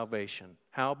accomplish your salvation.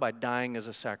 How? By dying as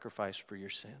a sacrifice for your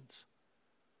sins.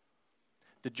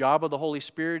 The job of the Holy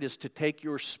Spirit is to take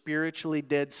your spiritually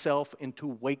dead self and to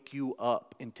wake you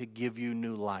up and to give you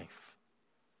new life.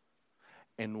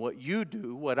 And what you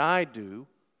do, what I do,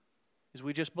 is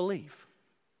we just believe.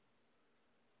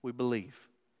 We believe.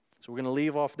 So we're going to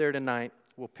leave off there tonight.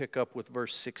 We'll pick up with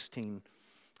verse 16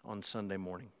 on Sunday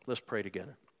morning. Let's pray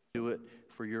together. Do it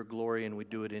for your glory, and we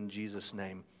do it in Jesus'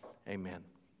 name. Amen.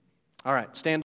 All right, stand.